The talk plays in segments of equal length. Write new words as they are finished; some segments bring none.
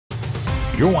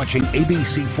You're watching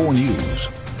ABC4 News.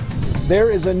 There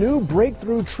is a new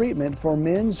breakthrough treatment for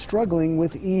men struggling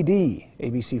with ED.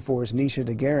 ABC4's Nisha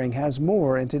DeGaring has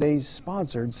more in today's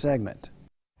sponsored segment.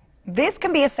 This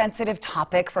can be a sensitive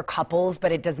topic for couples,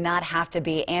 but it does not have to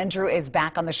be. Andrew is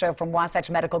back on the show from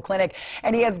Wasatch Medical Clinic,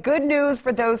 and he has good news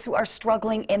for those who are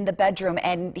struggling in the bedroom.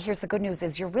 And here's the good news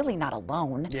is you're really not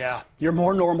alone. Yeah, you're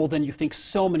more normal than you think.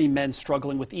 So many men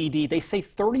struggling with ED. They say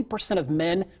 30% of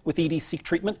men with ED seek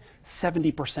treatment,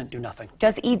 70% do nothing.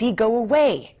 Does ED go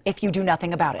away if you do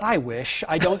nothing about it? I wish.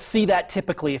 I don't see that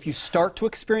typically. If you start to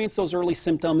experience those early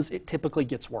symptoms, it typically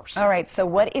gets worse. All right, so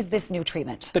what is this new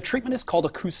treatment? The treatment is called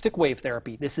acoustic wave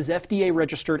therapy. This is FDA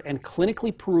registered and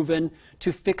clinically proven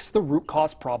to fix the root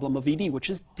cause problem of ED, which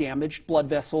is damaged blood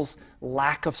vessels,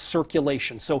 lack of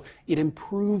circulation. So it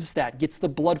improves that, gets the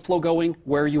blood flow going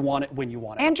where you want it, when you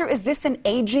want it. Andrew, is this an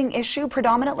aging issue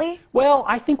predominantly? Well,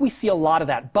 I think we see a lot of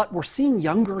that, but we're seeing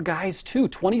younger guys too,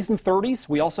 20s and 30s.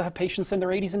 We also have patients in their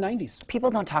 80s and 90s.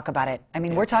 People don't talk about it. I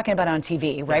mean, we're talking about it on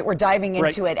TV, right? We're diving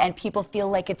into it, and people feel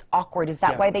like it's awkward. Is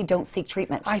that why they don't seek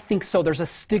treatment? I think so. There's a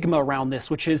stigma around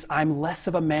this, which is I'm less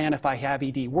of a man if I have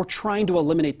ED. We're trying to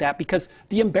eliminate that because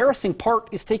the embarrassing part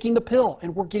is taking the pill,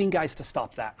 and we're getting guys to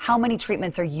stop that. How many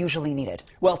treatments are usually needed?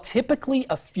 Well, typically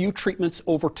a few treatments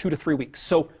over 2 to 3 weeks.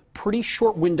 So pretty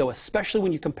short window, especially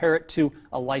when you compare it to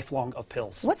a lifelong of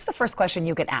pills. What's the first question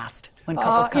you get asked when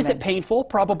couples come in? Is it painful?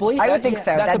 Probably. I would think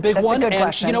so. That's a big one. That's a good and,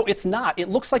 question. you know, it's not. It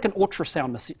looks like an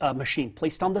ultrasound machine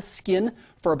placed on the skin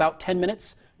for about 10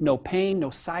 minutes. No pain,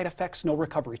 no side effects, no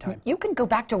recovery time. You can go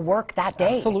back to work that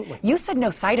day. Absolutely. You said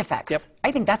no side effects. Yep.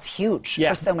 I think that's huge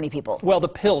for so many people. Well, the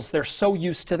pills, they're so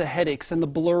used to the headaches and the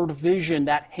blurred vision,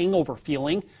 that hangover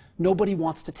feeling. Nobody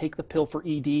wants to take the pill for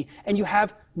ED, and you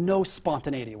have no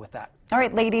spontaneity with that. All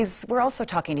right, ladies, we're also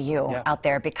talking to you out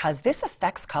there because this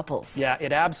affects couples. Yeah,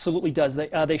 it absolutely does.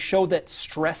 They show that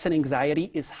stress and anxiety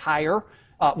is higher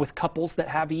with couples that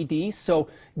have ED, so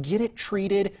get it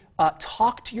treated.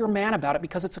 Talk to your man about it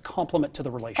because it's a complement to the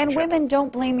relationship. And women,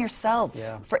 don't blame yourself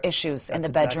for issues in the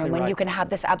bedroom when you can have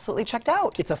this absolutely checked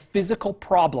out. It's a physical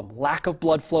problem, lack of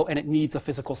blood flow, and it needs a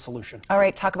physical solution. All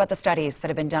right, talk about the studies that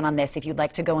have been done on this if you'd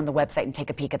like to go on the website and take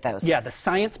a peek at those. Yeah, the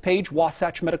science page,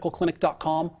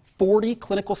 wasatchmedicalclinic.com, 40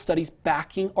 clinical studies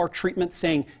backing our treatment,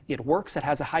 saying it works, it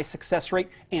has a high success rate,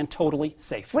 and totally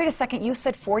safe. Wait a second, you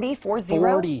said 40?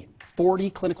 40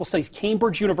 clinical studies.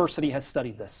 Cambridge University has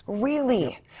studied this. Really?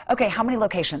 Yep. Okay, how many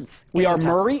locations? We are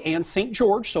Murray and St.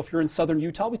 George, so if you're in southern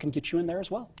Utah, we can get you in there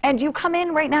as well. And do you come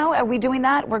in right now? Are we doing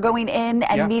that? We're going in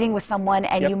and meeting with someone,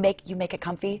 and you make it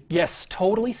comfy? Yes,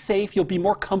 totally safe. You'll be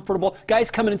more comfortable.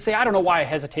 Guys come in and say, I don't know why I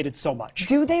hesitated so much.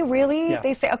 Do they really? Yeah.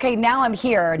 They say, okay, now I'm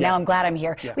here. Now I'm glad I'm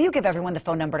here. Will you give everyone the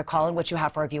phone number to call and what you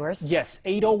have for our viewers? Yes,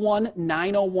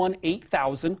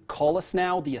 801-901-8000. Call us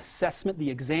now. The assessment, the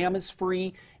exam is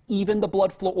free, even the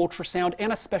blood flow ultrasound,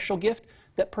 and a special gift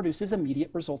that produces immediate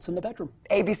results in the bedroom.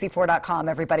 ABC4.com,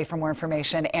 everybody, for more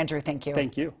information. Andrew, thank you.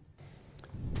 Thank you.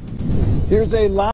 Here's a live